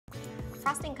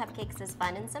Frosting cupcakes is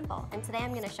fun and simple, and today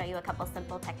I'm going to show you a couple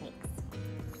simple techniques.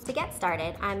 To get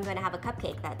started, I'm going to have a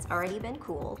cupcake that's already been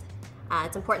cooled.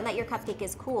 It's important that your cupcake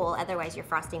is cool, otherwise your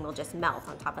frosting will just melt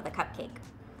on top of the cupcake.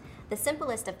 The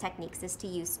simplest of techniques is to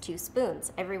use 2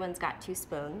 spoons. Everyone's got 2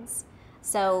 spoons.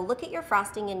 So look at your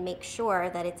frosting and make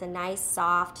sure that it's a nice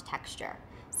soft texture.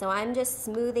 So I'm just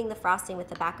smoothing the frosting with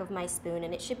the back of my spoon,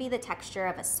 and it should be the texture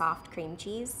of a soft cream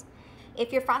cheese.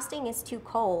 If your frosting is too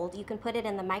cold, you can put it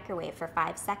in the microwave for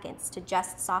 5 seconds to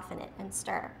just soften it and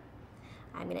stir.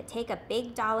 I'm going to take a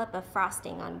big dollop of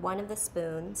frosting on one of the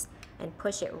spoons and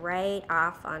push it right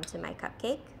off onto my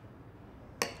cupcake.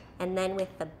 And then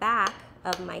with the back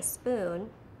of my spoon,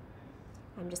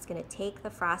 I'm just going to take the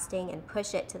frosting and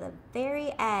push it to the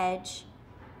very edge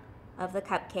of the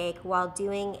cupcake while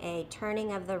doing a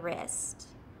turning of the wrist,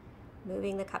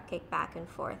 moving the cupcake back and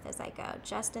forth as I go,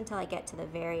 just until I get to the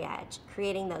very edge,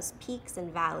 creating those peaks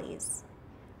and valleys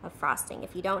of frosting.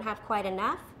 If you don't have quite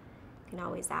enough, you can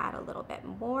always add a little bit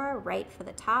more right for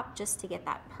the top just to get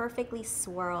that perfectly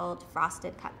swirled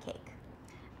frosted cupcake.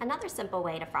 Another simple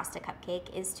way to frost a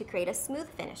cupcake is to create a smooth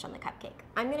finish on the cupcake.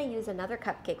 I'm going to use another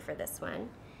cupcake for this one,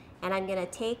 and I'm going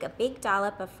to take a big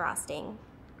dollop of frosting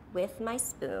with my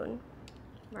spoon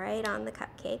right on the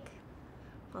cupcake.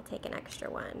 I'll take an extra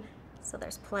one so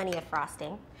there's plenty of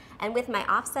frosting. And with my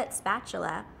offset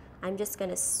spatula, I'm just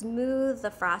going to smooth the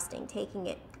frosting, taking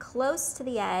it close to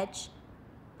the edge,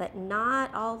 but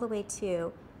not all the way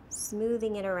to,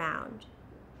 smoothing it around.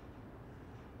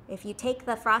 If you take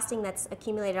the frosting that's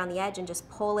accumulated on the edge and just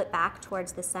pull it back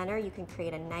towards the center, you can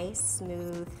create a nice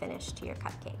smooth finish to your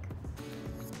cupcake.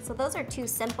 So those are 2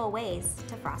 simple ways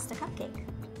to frost a cupcake.